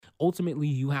ultimately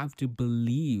you have to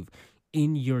believe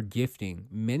in your gifting.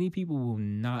 Many people will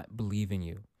not believe in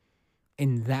you.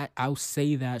 And that, I'll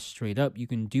say that straight up. You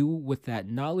can do with that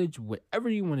knowledge whatever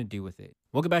you want to do with it.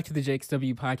 Welcome back to the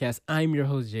JXW podcast. I'm your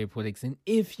host, JXWPODCAST. And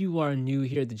if you are new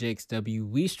here at the JXW,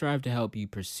 we strive to help you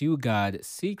pursue God,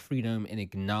 seek freedom, and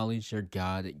acknowledge your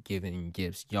God-given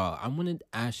gifts. Y'all, I want to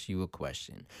ask you a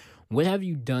question. What have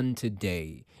you done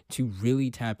today to really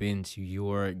tap into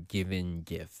your given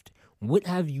gift? What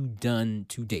have you done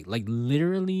today? Like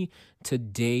literally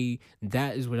today,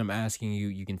 that is what I'm asking you.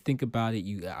 You can think about it.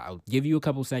 I'll give you a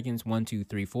couple seconds. 1, 2,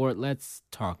 3, 4. Let's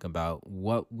talk about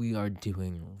what we are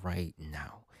doing right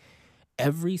now.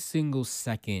 Every single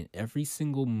second, every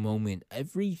single moment,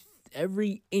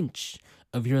 every inch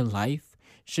of your life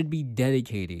should be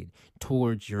dedicated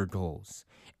towards your goals.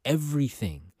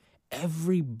 Everything.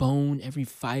 Every bone, every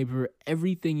fiber,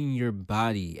 everything in your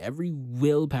body, every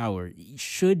willpower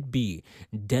should be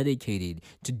dedicated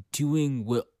to doing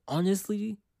what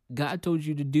honestly God told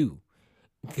you to do.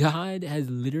 God has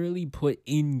literally put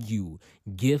in you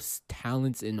gifts,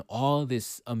 talents, and all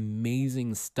this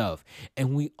amazing stuff.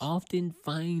 And we often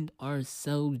find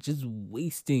ourselves just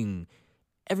wasting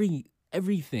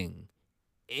everything.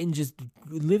 And just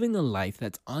living a life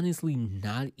that's honestly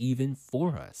not even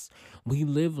for us. We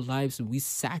live lives and we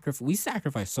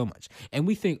sacrifice so much. And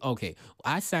we think, okay,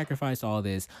 I sacrificed all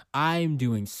this. I'm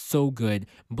doing so good.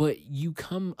 But you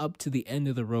come up to the end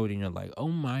of the road and you're like, oh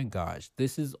my gosh,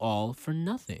 this is all for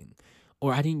nothing.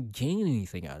 Or I didn't gain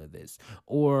anything out of this.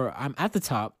 Or I'm at the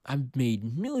top. I've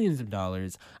made millions of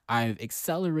dollars. I've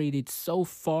accelerated so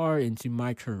far into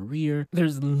my career.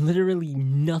 There's literally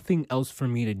nothing else for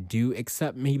me to do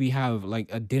except maybe have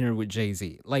like a dinner with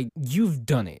Jay-Z. Like, you've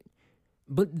done it.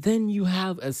 But then you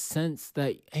have a sense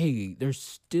that, hey, there's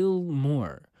still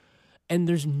more. And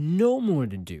there's no more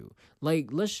to do. Like,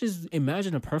 let's just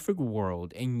imagine a perfect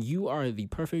world and you're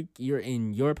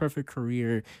in your perfect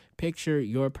career. Picture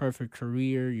your perfect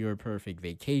career, your perfect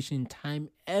vacation time,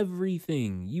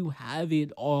 everything. You have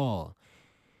it all.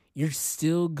 You're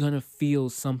still gonna feel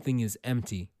something is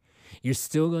empty. You're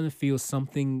still gonna feel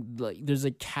something like there's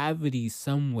a cavity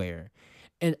somewhere.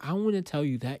 And I want to tell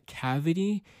you that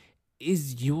cavity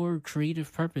is your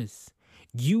creative purpose.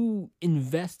 You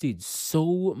invested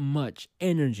so much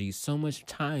energy, so much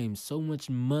time, so much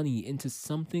money into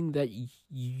something that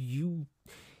you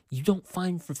don't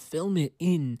find fulfillment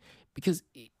in because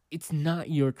it's not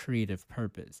your creative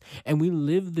purpose. And we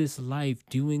live this life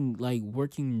doing like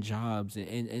working jobs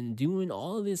and doing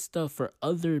all this stuff for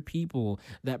other people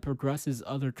that progresses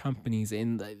other companies.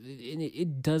 And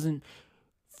it doesn't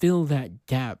fill that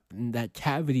gap, that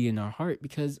cavity in our heart,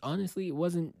 because honestly, it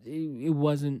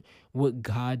wasn't what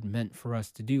God meant for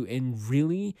us to do. And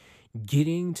really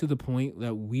getting to the point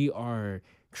that we are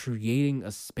creating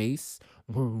a space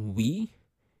where we,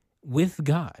 with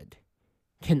God,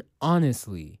 can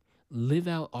honestly live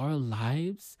out our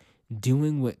lives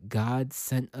doing what God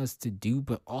sent us to do,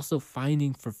 but also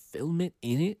finding fulfillment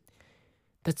in it.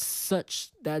 That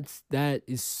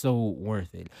is so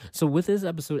worth it. So with this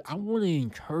episode, I want to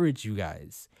encourage you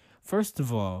guys. First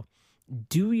of all,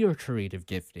 do your creative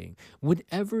gifting.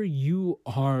 Whatever you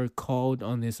are called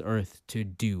on this earth to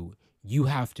do, you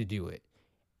have to do it.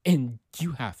 And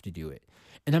you have to do it.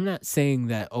 And I'm not saying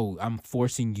that, oh, I'm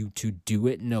forcing you to do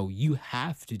it. No, you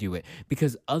have to do it.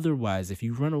 Because otherwise, if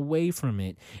you run away from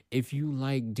it, if you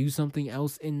like do something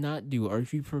else and not do it, or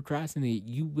if you procrastinate,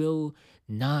 you will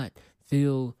not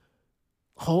feel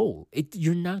whole.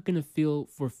 You're not going to feel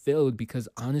fulfilled, because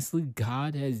honestly,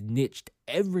 God has niched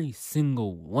every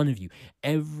single one of you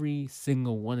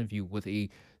with a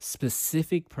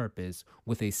specific purpose,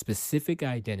 with a specific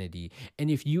identity. And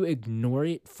if you ignore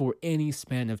it for any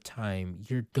span of time,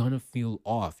 you're going to feel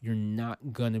off. You're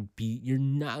not going to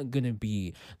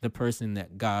be the person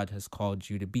that God has called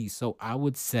you to be. So I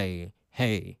would say,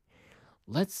 hey,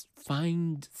 let's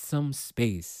find some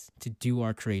space to do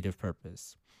our creative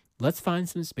purpose. Let's find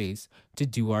some space to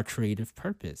do our creative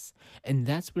purpose. And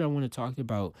that's what I want to talk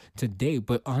about today.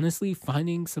 But honestly,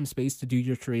 finding some space to do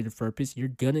your creative purpose, you're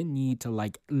going to need to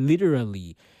like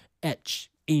literally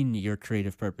etch in your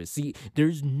creative purpose. See,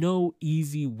 there's no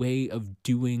easy way of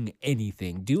doing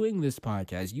anything. Doing this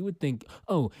podcast, you would think,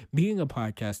 oh, being a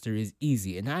podcaster is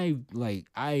easy. And I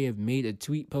have made a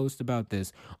tweet post about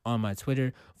this on my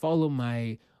Twitter. Follow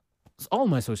all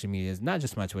my social medias, not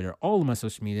just my Twitter, all of my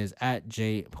social medias at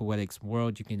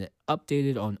JPoeticsWorld. You can get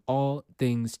updated on all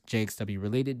things JXW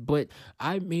related. But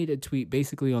I made a tweet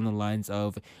basically on the lines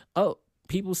of, oh,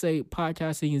 people say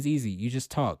podcasting is easy. You just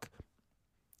talk.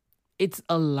 It's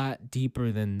a lot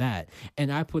deeper than that.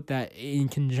 And I put that in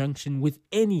conjunction with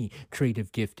any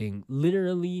creative gifting.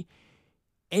 Literally,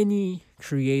 any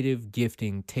creative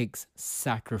gifting takes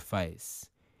sacrifice.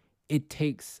 It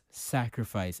takes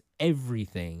sacrifice,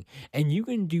 everything. And you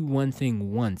can do one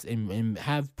thing once and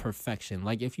have perfection.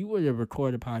 Like if you were to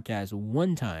record a podcast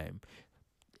one time,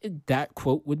 that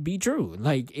quote would be true.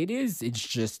 Like it's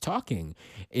just talking.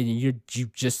 And you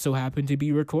just so happen to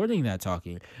be recording that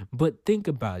talking. But think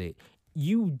about it.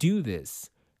 You do this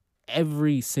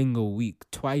every single week,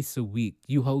 twice a week.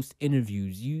 You host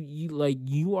interviews.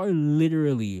 You are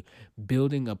literally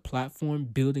building a platform,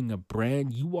 building a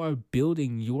brand. You are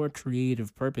building your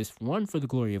creative purpose, one, for the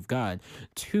glory of God,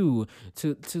 two,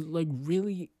 to like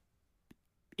really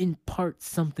impart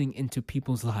something into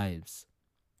people's lives.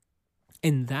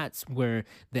 And that's where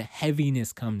the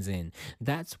heaviness comes in.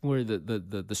 That's where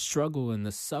the struggle and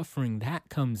the suffering that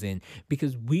comes in,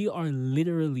 because we are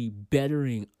literally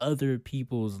bettering other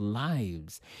people's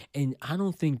lives. And I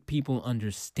don't think people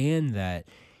understand that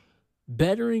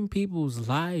bettering people's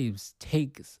lives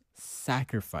takes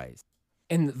sacrifice.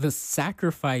 And the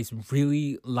sacrifice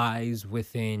really lies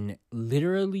within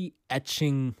literally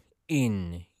etching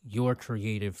in your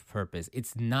creative purpose.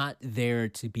 It's not there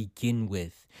to begin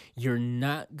with. You're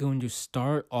not going to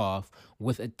start off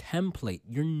with a template.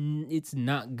 It's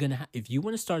not gonna. If you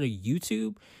want to start a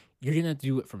YouTube, you're gonna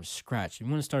do it from scratch. You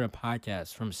want to start a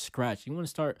podcast from scratch. You want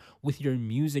to start with your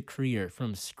music career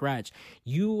from scratch.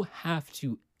 You have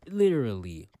to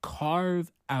literally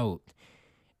carve out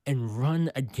and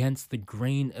run against the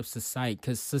grain of society,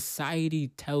 because society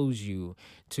tells you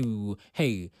to,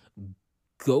 hey,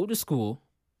 go to school,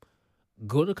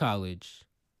 go to college,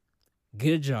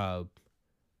 get a job,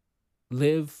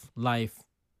 live life,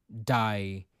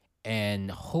 die,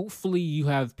 and hopefully you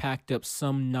have packed up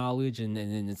some knowledge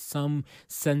and some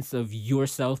sense of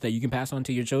yourself that you can pass on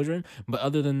to your children. But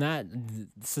other than that,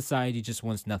 society just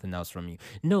wants nothing else from you.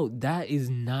 No, that is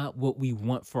not what we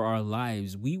want for our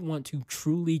lives. We want to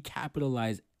truly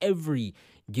capitalize every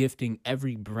gifting,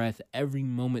 every breath, every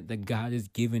moment that God has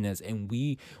given us. And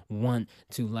we want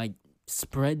to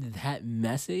spread that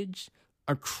message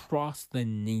across the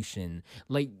nation.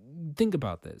 Think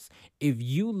about this. If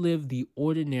you live the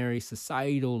ordinary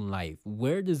societal life,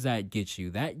 where does that get you?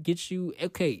 That gets you,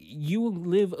 okay, you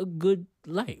live a good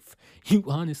life. You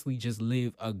honestly just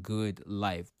live a good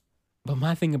life. But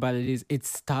my thing about it is it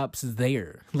stops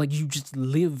there. You just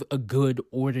live a good,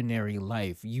 ordinary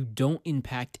life. You don't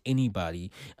impact anybody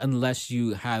unless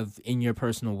you have, in your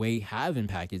personal way, have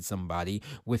impacted somebody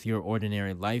with your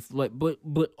ordinary life.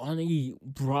 But on a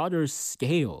broader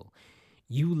scale,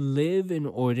 you live an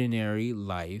ordinary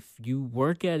life. You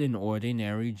work at an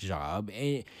ordinary job,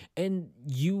 and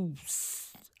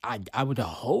I would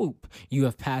hope you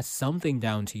have passed something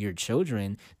down to your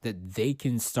children that they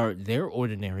can start their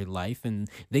ordinary life and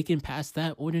they can pass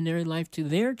that ordinary life to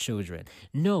their children.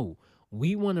 No,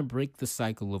 we want to break the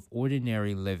cycle of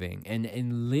ordinary living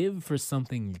and live for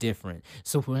something different.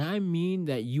 So when I mean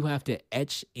that you have to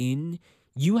etch in,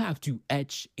 you have to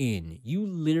etch in. You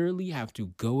literally have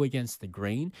to go against the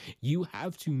grain. You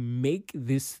have to make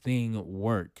this thing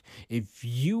work. If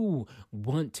you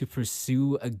want to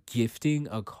pursue a gifting,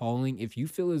 a calling, if you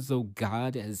feel as though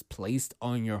God has placed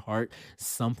on your heart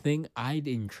something, I'd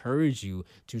encourage you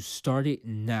to start it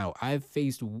now. I've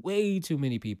faced way too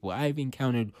many people. I've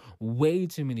encountered way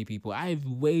too many people. I have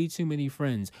way too many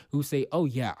friends who say, oh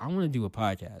yeah, I want to do a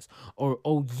podcast. Or,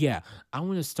 oh yeah, I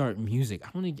want to start music.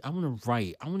 I want to write.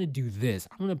 I want to do this.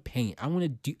 I want to paint. I want to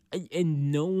do,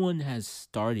 and no one has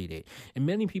started it. And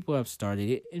many people have started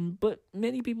it, but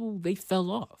many people, they fell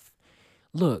off.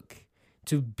 Look,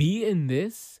 to be in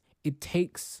this, it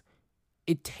takes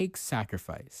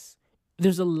sacrifice.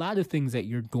 There's a lot of things that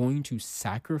you're going to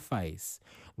sacrifice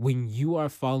when you are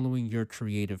following your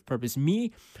creative purpose.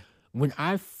 When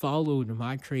I followed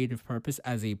my creative purpose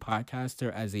as a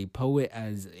podcaster, as a poet,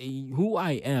 who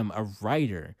I am, a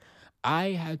writer, I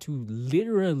had to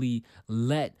literally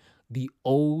let the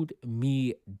old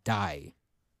me die.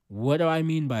 What do I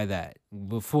mean by that?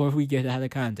 Before we get out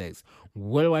of context,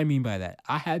 what do I mean by that?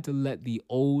 I had to let the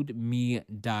old me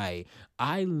die.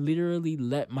 I literally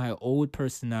let my old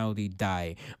personality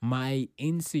die. My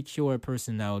insecure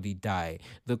personality die.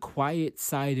 The quiet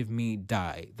side of me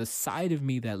die. The side of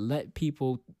me that let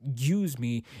people use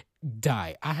me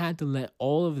die. I had to let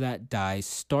all of that die,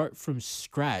 start from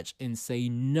scratch and say,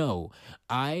 no,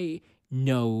 I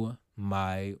know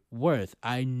my worth.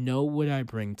 I know what I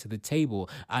bring to the table.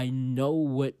 I know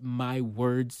what my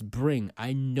words bring.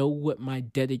 I know what my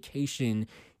dedication,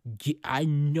 I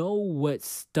know what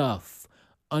stuff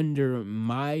under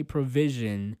my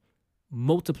provision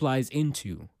multiplies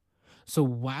into. So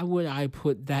why would I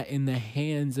put that in the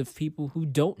hands of people who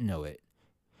don't know it?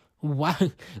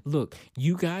 Why? Look,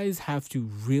 you guys have to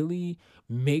really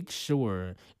make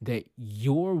sure that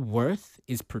your worth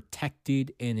is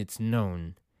protected and it's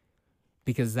known,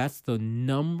 because that's the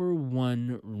number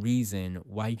one reason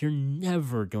why you're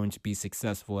never going to be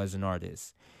successful as an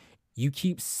artist. You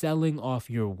keep selling off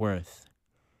your worth.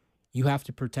 You have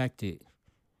to protect it.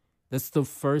 That's the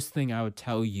first thing I would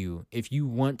tell you. If you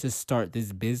want to start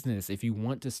this business, if you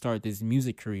want to start this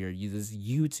music career, this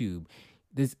YouTube,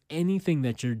 this anything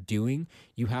that you're doing,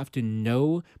 you have to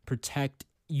know, protect,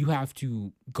 you have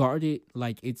to guard it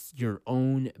like it's your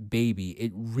own baby.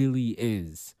 It really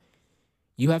is.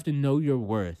 You have to know your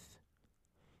worth.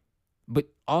 But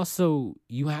also,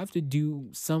 you have to do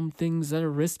some things that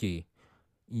are risky.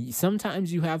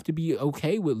 Sometimes you have to be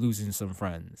okay with losing some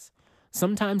friends.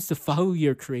 Sometimes to follow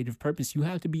your creative purpose, you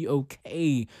have to be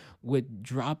okay with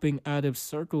dropping out of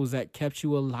circles that kept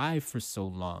you alive for so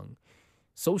long,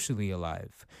 socially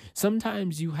alive.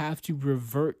 Sometimes you have to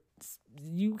revert.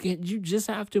 You just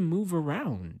have to move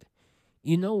around.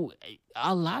 You know,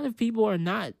 a lot of people are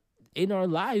not in our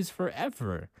lives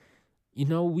forever. You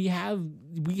know, we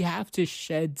have to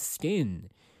shed skin.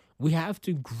 We have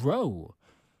to grow.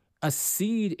 A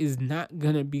seed is not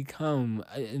going to become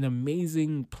an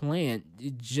amazing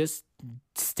plant just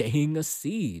staying a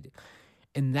seed.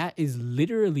 And that is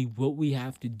literally what we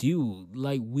have to do.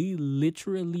 Like, we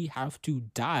literally have to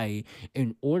die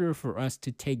in order for us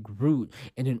to take root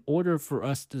and in order for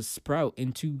us to sprout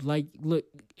into, like, look,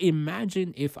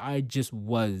 imagine if I just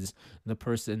was the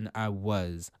person I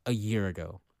was a year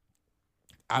ago.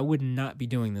 I would not be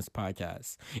doing this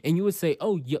podcast. And you would say,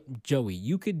 "Oh, Joey,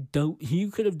 you could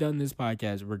have done this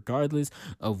podcast regardless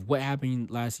of what happened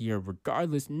last year,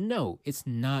 regardless." No, it's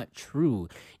not true.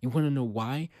 You want to know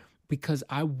why? Because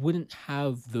I wouldn't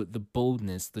have the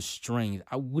boldness, the strength.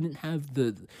 I wouldn't have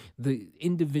the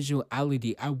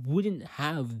individuality. I wouldn't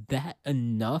have that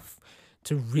enough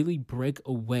to really break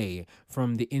away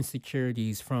from the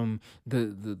insecurities, from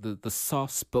the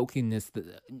soft-spokenness,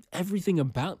 everything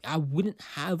about I wouldn't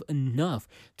have enough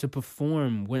to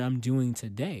perform what I'm doing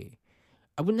today.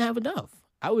 I wouldn't have enough.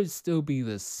 I would still be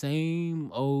the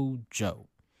same old Joe.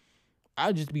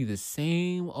 I'd just be the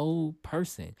same old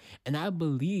person. And I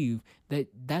believe that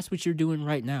that's what you're doing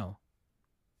right now.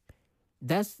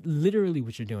 That's literally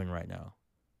what you're doing right now.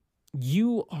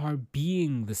 You are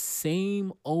being the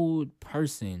same old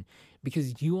person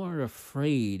because you are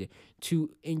afraid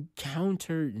to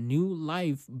encounter new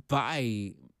life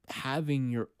by having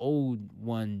your old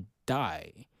one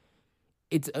die.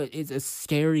 It's a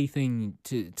scary thing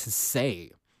to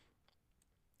say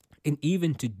and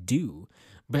even to do.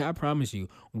 But I promise you,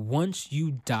 once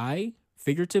you die,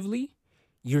 figuratively,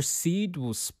 your seed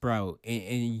will sprout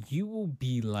and you will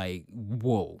be like,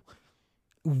 whoa.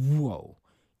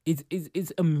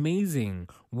 It's amazing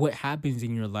what happens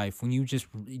in your life when you just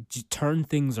turn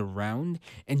things around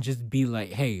and just be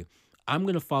like, hey, I'm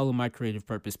going to follow my creative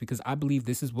purpose because I believe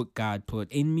this is what God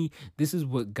put in me. This is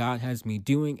what God has me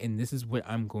doing, and this is what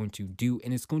I'm going to do,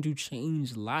 and it's going to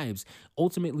change lives.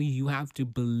 Ultimately, you have to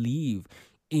believe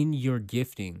in your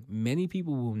gifting. Many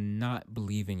people will not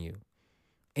believe in you.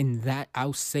 And that,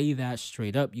 I'll say that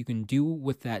straight up. You can do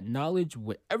with that knowledge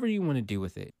whatever you want to do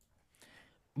with it.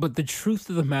 But the truth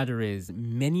of the matter is,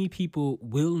 many people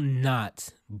will not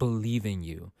believe in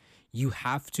you. You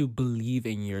have to believe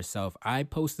in yourself. I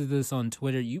posted this on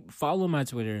Twitter. You follow my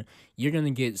Twitter, you're going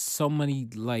to get so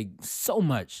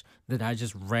much that I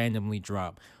just randomly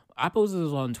drop. I posted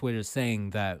this on Twitter saying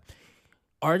that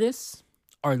artists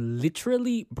are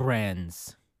literally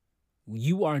brands.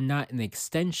 You are not an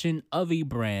extension of a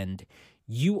brand.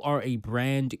 You are a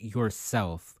brand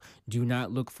yourself. Do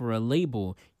not look for a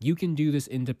label. You can do this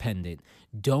independent.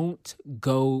 Don't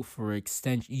go for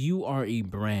extension. You are a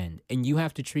brand, and you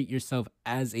have to treat yourself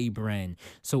as a brand.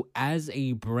 So as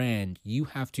a brand, you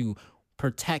have to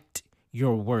protect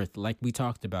your worth, like we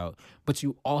talked about, but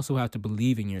you also have to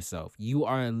believe in yourself. You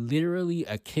are literally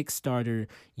a Kickstarter.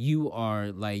 You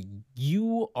are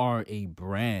a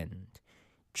brand.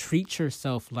 Treat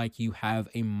yourself like you have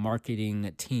a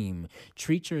marketing team.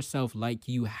 Treat yourself like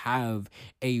you have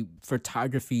a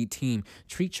photography team.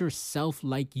 Treat yourself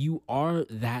like you are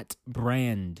that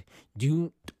brand.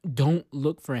 Don't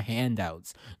look for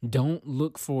handouts. Don't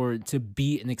look for to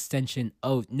be an extension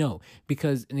of, no,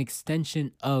 because an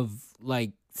extension of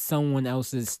like someone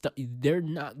else's stuff, they're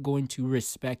not going to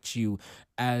respect you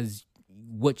as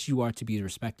what you are to be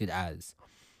respected as.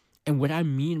 And what I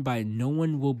mean by no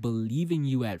one will believe in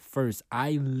you at first,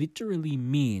 I literally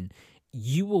mean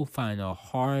you will find a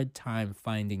hard time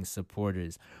finding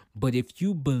supporters. But if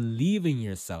you believe in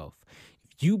yourself,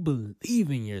 you believe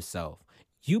in yourself,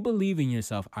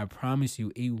 I promise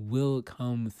you, it will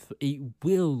it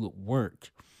will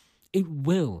work. It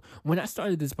will. When I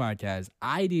started this podcast,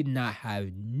 I did not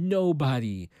have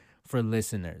nobody for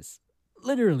listeners.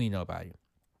 Literally nobody.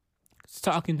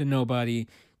 Talking to nobody.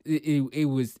 It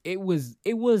was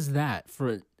that for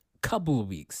a couple of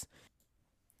weeks.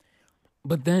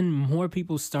 But then more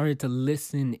people started to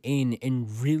listen in and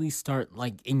really start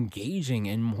like engaging,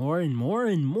 and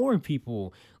more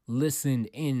people listened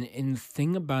in. And the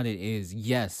thing about it is,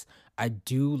 yes, I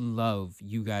do love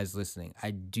you guys listening.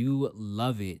 I do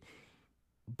love it.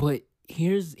 But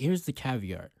here's the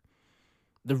caveat.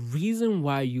 The reason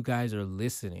why you guys are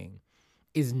listening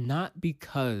is not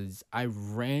because I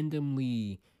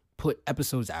randomly put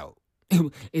episodes out.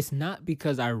 It's not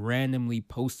because I randomly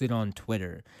posted on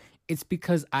Twitter. It's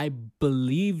because I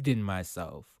believed in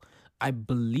myself. I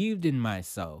believed in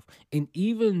myself. And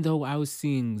even though I was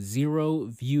seeing 0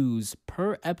 views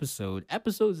per episodes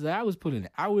that I was putting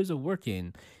hours of work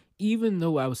in, even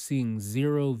though I was seeing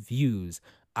 0 views,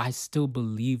 I still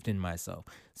believed in myself.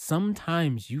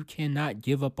 Sometimes you cannot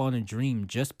give up on a dream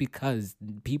just because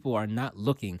people are not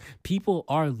looking. People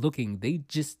are looking. They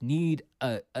just need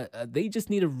a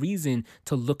reason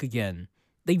to look again.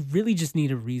 They really just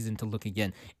need a reason to look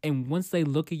again. And once they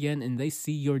look again and they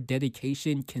see your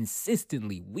dedication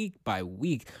consistently, week by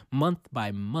week, month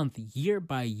by month, year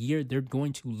by year, they're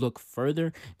going to look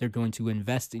further. They're going to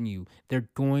invest in you. They're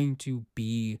going to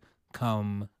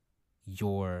become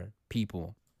your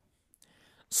people.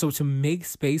 So to make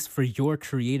space for your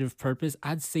creative purpose,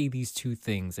 I'd say these 2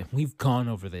 things, and we've gone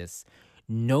over this.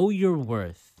 Know your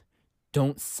worth.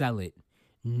 Don't sell it.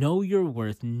 Know your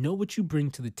worth. Know what you bring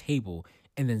to the table.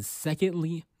 And then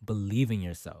secondly, believe in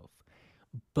yourself.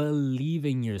 Believe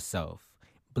in yourself.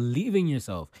 Believe in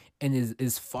yourself. And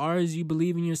as far as you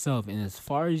believe in yourself and as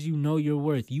far as you know your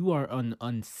worth, you are an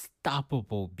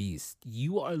unstoppable beast.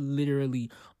 You are literally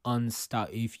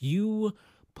unstoppable. If you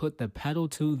put the pedal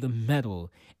to the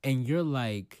metal and you're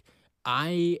like,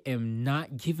 I am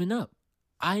not giving up.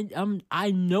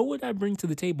 I know what I bring to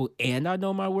the table and I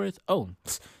know my worth. Oh,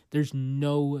 there's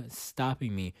no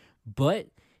stopping me. But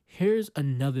here's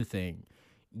another thing.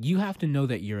 You have to know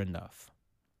that you're enough.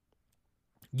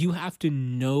 You have to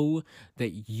know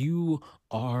that you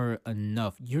are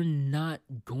enough. You're not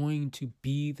going to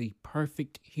be the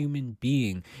perfect human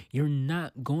being. You're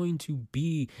not going to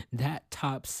be that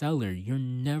top seller. You're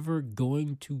never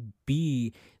going to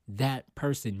be that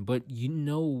person. But you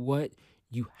know what?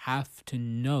 You have to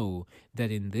know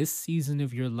that in this season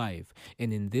of your life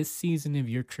and in this season of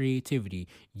your creativity,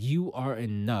 you are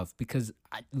enough. Because,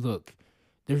 look,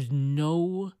 there's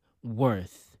no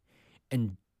worth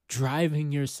in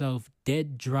driving yourself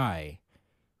dead dry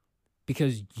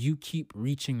because you keep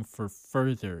reaching for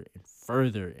further and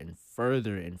further and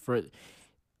further and further.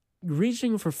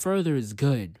 Reaching for further is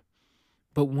good.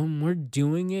 But when we're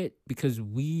doing it because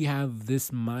we have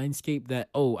this mindscape that,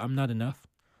 oh, I'm not enough.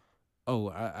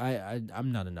 Oh,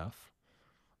 I'm not enough.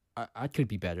 I could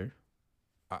be better.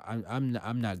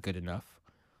 I'm not good enough.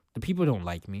 The people don't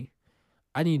like me.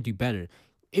 I need to do better.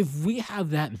 If we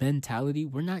have that mentality,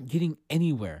 we're not getting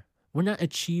anywhere. We're not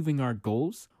achieving our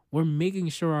goals. We're making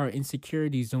sure our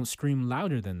insecurities don't scream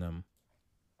louder than them.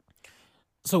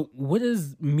 So what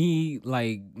does me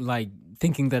like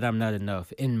thinking that I'm not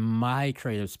enough in my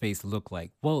creative space look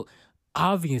like? Well,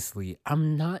 obviously,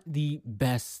 I'm not the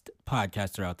best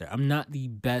podcaster out there. I'm not the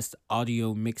best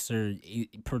audio mixer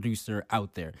producer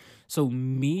out there. So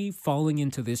me falling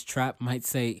into this trap might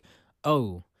say,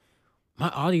 "Oh, my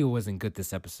audio wasn't good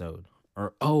this episode."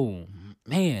 Or, "Oh,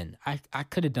 man, I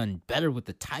could have done better with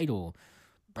the title.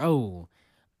 Bro,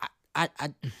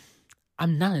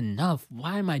 I'm not enough.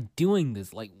 Why am I doing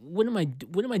this? Like, what am I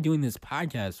doing this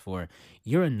podcast for?"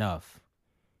 You're enough.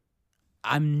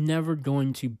 I'm never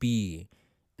going to be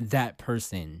that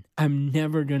person. I'm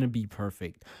never going to be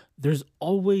perfect. There's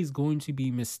always going to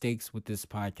be mistakes with this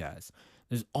podcast.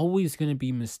 There's always going to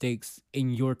be mistakes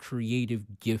in your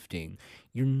creative gifting.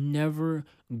 You're never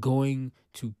going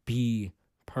to be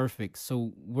perfect.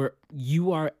 So where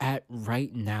you are at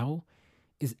right now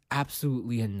is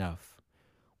absolutely enough.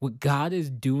 What God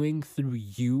is doing through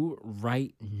you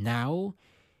right now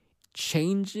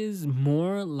changes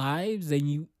more lives than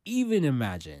you even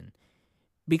imagine.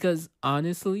 Because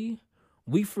honestly,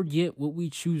 we forget what we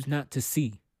choose not to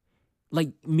see.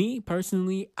 Like me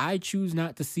personally, I choose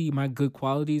not to see my good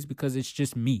qualities because it's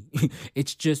just me.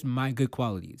 It's just my good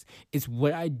qualities. It's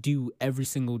what I do every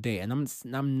single day. And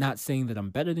I'm not saying that I'm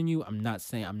better than you. I'm not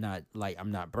saying I'm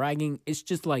not bragging. It's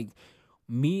just like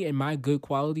me and my good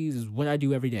qualities is what I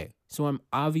do every day. So I'm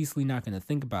obviously not going to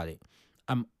think about it.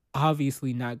 I'm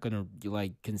obviously not going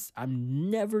to I'm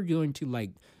never going to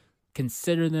like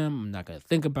consider them. I'm not going to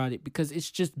think about it because it's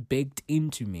just baked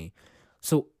into me.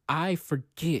 So I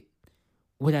forget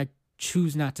what I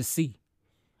choose not to see.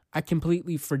 I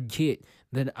completely forget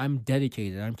that I'm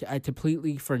dedicated. I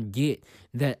completely forget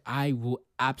that I will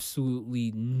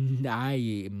absolutely, I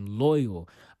am loyal.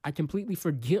 I completely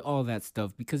forget all that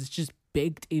stuff because it's just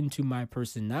baked into my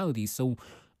personality. So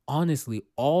honestly,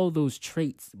 all those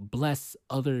traits bless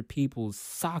other people's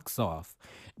socks off.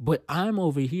 But I'm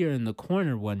over here in the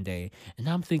corner one day and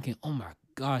I'm thinking, oh my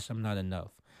gosh, I'm not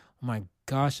enough. Oh my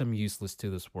gosh, I'm useless to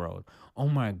this world. Oh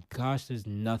my gosh, there's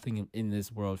nothing in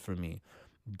this world for me.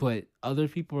 But other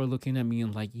people are looking at me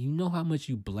and like, you know how much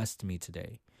you blessed me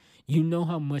today. You know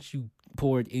how much you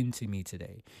poured into me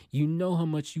today. You know how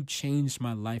much you changed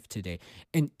my life today.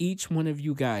 And each one of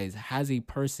you guys has a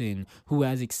person who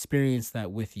has experienced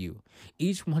that with you.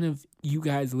 Each one of you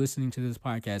guys listening to this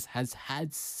podcast has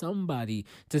had somebody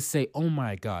to say, oh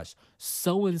my gosh,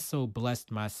 so and so blessed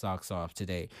my socks off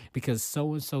today because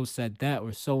so and so said that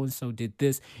or so and so did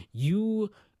this. You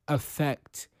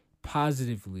affect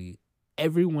positively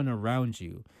everyone around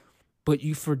you, but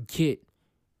you forget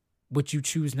what you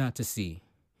choose not to see.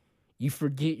 You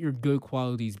forget your good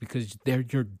qualities because they're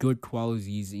your good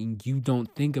qualities and you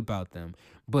don't think about them.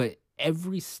 But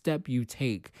every step you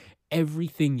take,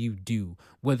 everything you do,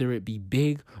 whether it be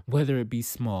big, whether it be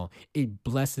small, it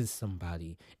blesses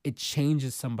somebody. It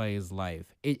changes somebody's life.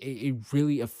 It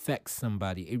really affects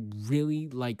somebody. It really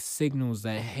like signals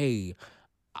that, hey,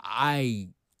 I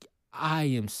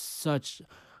am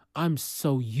I'm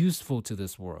so useful to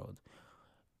this world.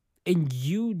 And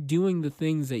you doing the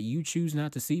things that you choose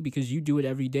not to see because you do it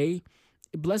every day,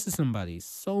 it blesses somebody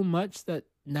so much that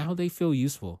now they feel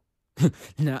useful.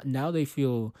 Now they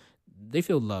feel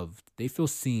loved. They feel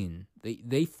seen.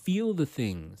 They feel the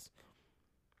things.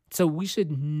 So we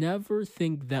should never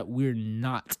think that we're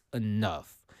not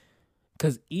enough.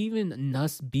 Because even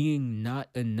us being not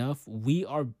enough, we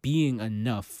are being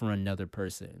enough for another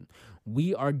person.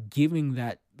 We are giving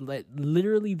that, like,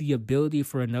 literally the ability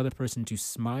for another person to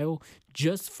smile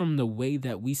just from the way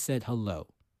that we said hello.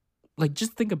 Like,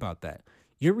 just think about that.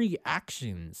 Your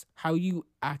reactions, how you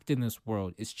act in this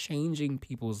world, is changing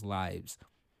people's lives.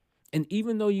 And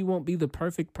even though you won't be the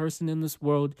perfect person in this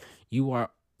world, you are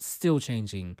still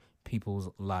changing people's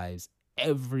lives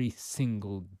every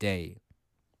single day.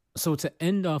 So to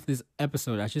end off this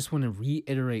episode, I just want to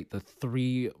reiterate the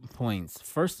 3 points.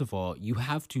 First of all, you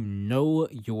have to know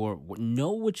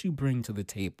what you bring to the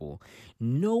table.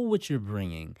 Know what you're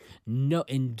bringing. No,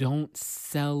 and don't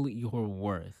sell your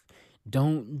worth.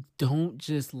 Don't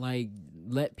just like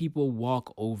let people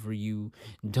walk over you.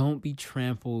 Don't be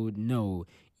trampled. No,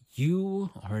 you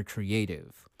are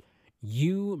creative.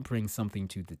 You bring something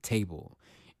to the table.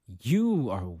 You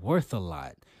are worth a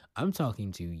lot. I'm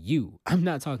talking to you. I'm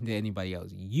not talking to anybody else.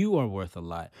 You are worth a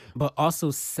lot. But also,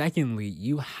 secondly,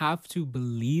 you have to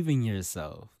believe in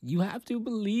yourself. You have to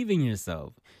believe in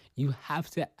yourself. You have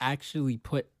to actually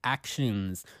put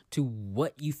actions to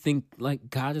what you think like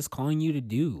God is calling you to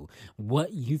do,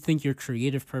 what you think your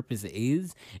creative purpose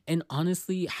is, and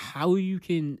honestly, how you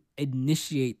can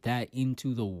initiate that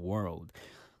into the world.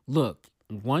 Look,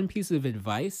 one piece of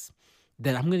advice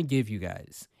that I'm going to give you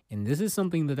guys, and this is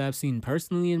something that I've seen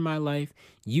personally in my life.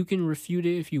 You can refute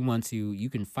it if you want to. You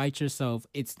can fight yourself.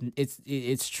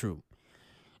 It's true.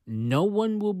 No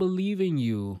one will believe in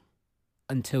you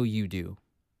until you do.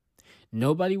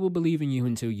 Nobody will believe in you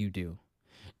until you do.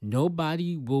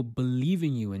 Nobody will believe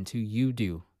in you until you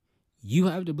do. You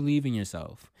have to believe in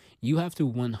yourself. You have to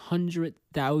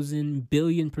 100,000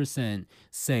 billion%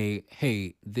 say,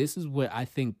 hey, this is what I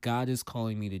think God is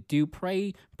calling me to do.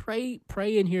 Pray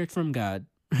and hear from God.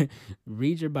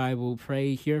 Read your Bible,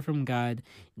 pray, hear from God,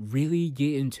 really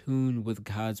get in tune with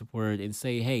God's word and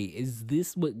say, hey, is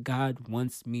this what God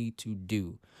wants me to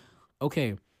do?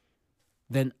 Okay,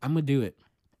 then I'm going to do it.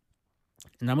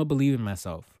 And I'm going to believe in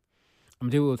myself. I'm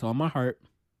going to do it with all my heart.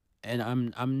 And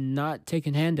I'm not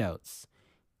taking handouts.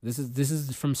 This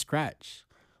is from scratch.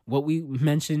 What we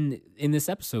mentioned in this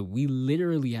episode, we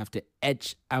literally have to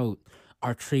etch out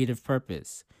our creative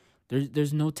purpose.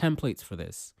 There's no templates for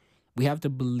this. We have to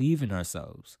believe in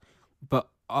ourselves. But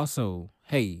also,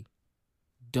 hey,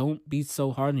 don't be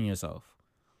so hard on yourself.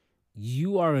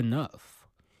 You are enough.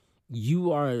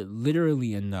 You are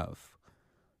literally enough.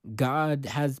 God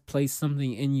has placed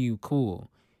something in you. Cool.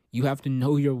 You have to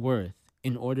know your worth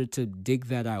in order to dig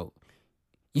that out.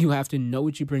 You have to know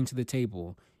what you bring to the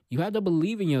table. You have to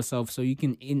believe in yourself so you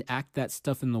can enact that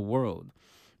stuff in the world.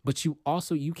 But you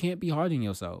can't be hard on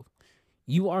yourself.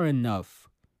 You are enough.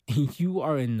 And you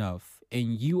are enough.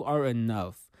 And you are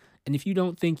enough. And if you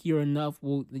don't think you're enough,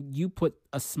 well, you put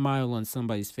a smile on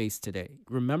somebody's face today.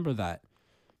 Remember that.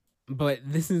 But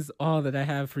this is all that I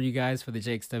have for you guys for the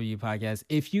JXW podcast.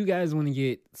 If you guys want to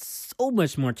get so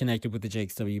much more connected with the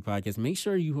JXW podcast, make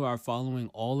sure you are following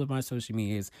all of my social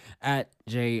medias at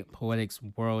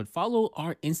JPoeticsWorld. Follow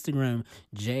our Instagram,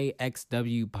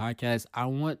 JXW Podcast. I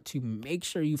want to make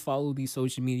sure you follow these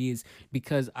social medias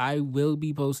because I will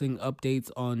be posting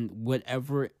updates on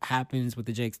whatever happens with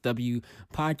the JXW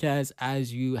podcast.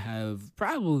 As you have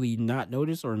probably not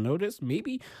noticed or noticed,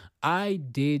 maybe I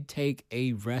did take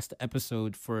a rest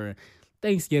episode for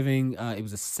Thanksgiving. It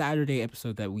was a Saturday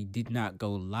episode that we did not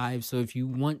go live. So if you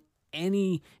want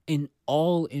any and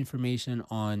all information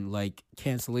on like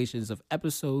cancellations of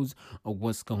episodes or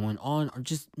what's going on or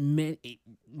just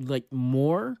like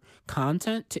more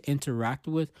content to interact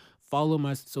with, follow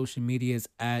my social medias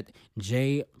at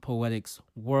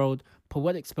JPoeticsWorld.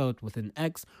 Poetic spelled with an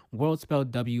X, world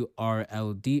spelled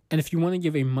WRLD. And if you want to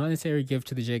give a monetary gift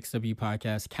to the JXW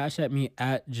podcast, cash at me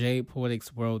at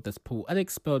JPoeticsWorld. That's poetic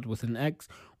spelled with an X,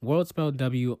 world spelled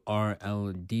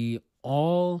WRLD.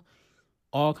 All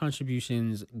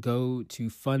contributions go to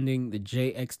funding the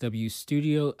JXW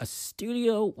studio, a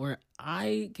studio where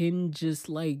I can just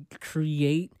like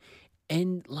create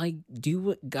and like do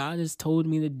what God has told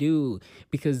me to do,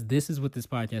 because this is what this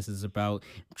podcast is about.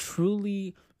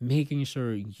 Truly making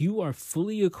sure you are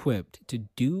fully equipped to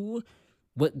do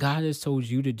what God has told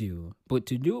you to do, but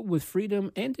to do it with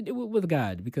freedom and to do it with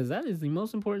God, because that is the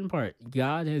most important part.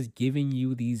 God has given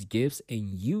you these gifts and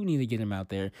you need to get them out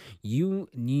there. You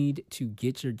need to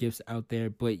get your gifts out there,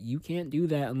 but you can't do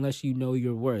that unless you know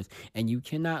your worth, and you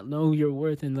cannot know your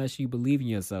worth unless you believe in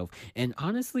yourself. And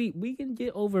honestly, we can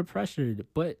get overpressured,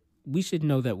 but we should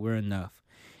know that we're enough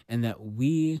and that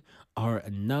we are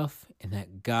enough and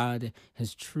that God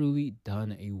has truly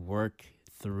done a work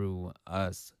through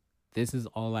us. This is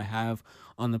all I have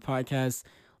on the podcast.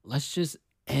 Let's just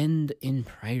end in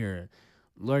prayer.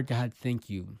 Lord God, thank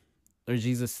you. Lord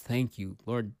Jesus, thank you.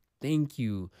 Lord, thank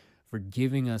you for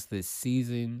giving us this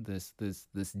season, this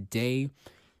day,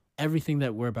 everything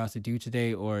that we're about to do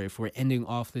today, or if we're ending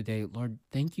off the day. Lord,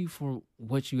 thank you for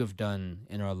what you have done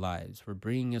in our lives, for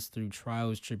bringing us through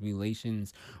trials,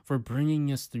 tribulations, for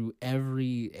bringing us through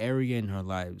every area in our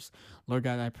lives. Lord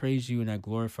God, I praise you and I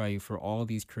glorify you for all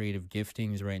these creative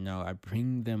giftings right now. I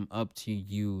bring them up to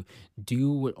you.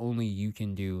 Do what only you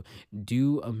can do.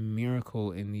 Do a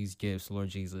miracle in these gifts, Lord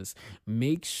Jesus.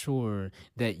 Make sure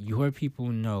that your people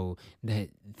know that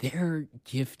their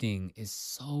gifting is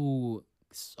so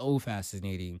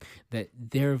fascinating, that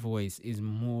their voice is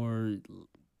more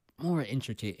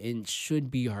intricate and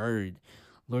should be heard.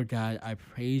 Lord God, I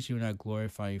praise you and I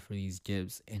glorify you for these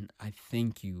gifts, and I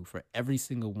thank you for every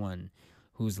single one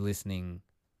who's listening.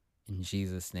 In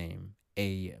Jesus' name,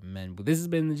 amen. But this has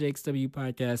been the JXW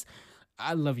podcast.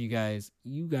 I love you guys.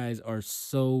 You guys are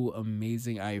so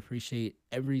amazing. I appreciate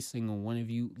every single one of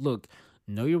you. Look,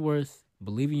 know your worth,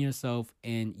 believe in yourself,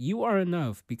 and you are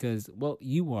enough because, well,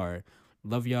 you are.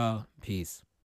 Love y'all. Peace.